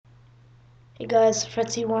Hey guys,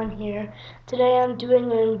 Fretzy1 here. Today I'm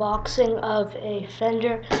doing an unboxing of a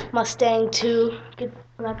Fender Mustang 2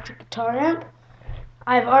 electric guitar amp.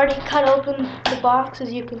 I've already cut open the box,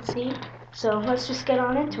 as you can see, so let's just get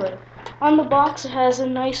on into it. On the box it has a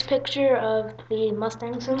nice picture of the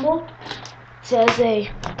Mustang symbol. It says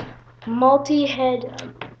a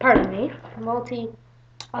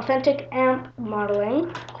multi-authentic amp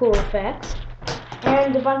modeling, cool effects,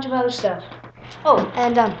 and a bunch of other stuff. Oh,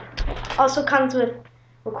 and also comes with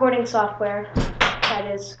recording software that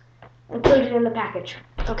is included in the package.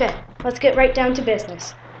 Okay, let's get right down to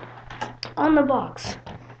business. On the box,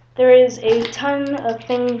 there is a ton of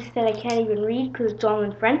things that I can't even read because it's all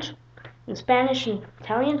in French, and Spanish, and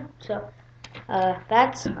Italian. So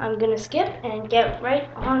I'm gonna skip and get right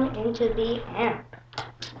on into the amp.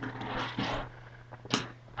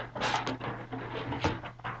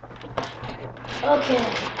 Okay,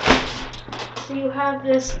 so you have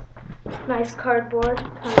this nice cardboard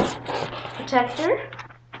protector.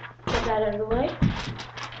 Get that out of the way.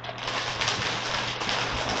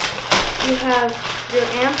 You have your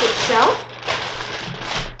amp itself.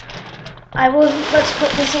 Let's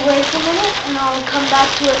put this away for a minute and I'll come back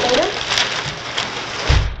to it later.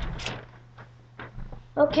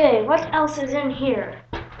 Okay, what else is in here?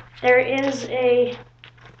 There is a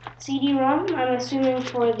CD-ROM, I'm assuming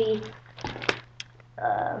for the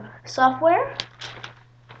software,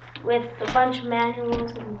 with a bunch of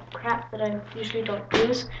manuals and crap that I usually don't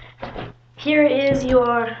use. Here is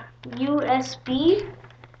your USB.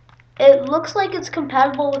 It looks like it's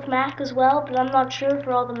compatible with Mac as well, but I'm not sure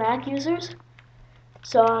for all the Mac users.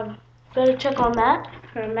 So better check on that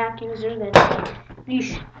for a Mac user. Then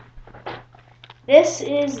this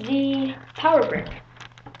is the power brick,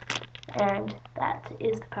 and that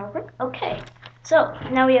is the power brick. Okay, so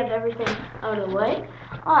now we have everything out of the way.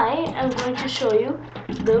 I am going to show you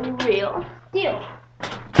the real deal.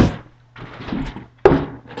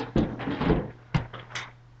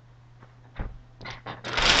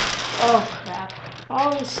 Oh crap,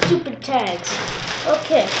 all these stupid tags.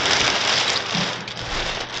 Okay,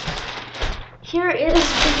 here is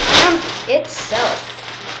the amp itself.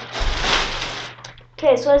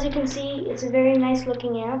 Okay, so as you can see, it's a very nice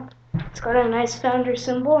looking amp. It's got a nice Fender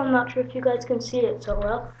symbol. I'm not sure if you guys can see it so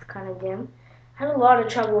well. It's kind of dim. I had a lot of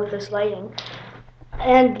trouble with this lighting.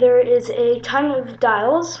 And there is a ton of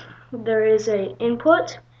dials. There is an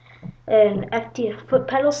input, an FT foot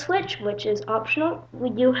pedal switch, which is optional. We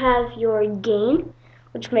do have your gain,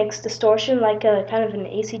 which makes distortion like a kind of an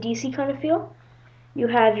AC/DC kind of feel. You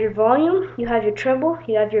have your volume, you have your treble,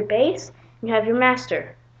 you have your bass, and you have your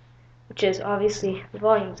master, which is obviously the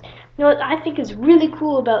volumes. You know what I think is really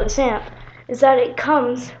cool about this amp is that it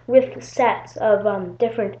comes with sets of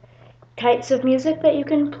different types of music that you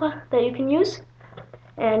can use.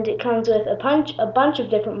 And it comes with a bunch of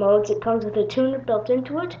different modes. It comes with a tuner built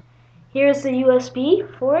into it. Here's the USB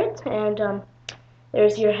for it, and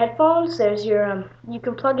there's your headphones. There's your you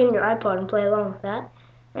can plug in your iPod and play along with that.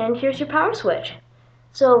 And here's your power switch.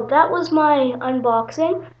 So that was my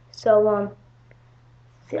unboxing. So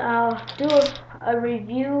I'll do a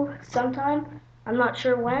review sometime. I'm not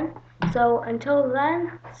sure when. So until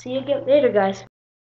then, see you again later, guys.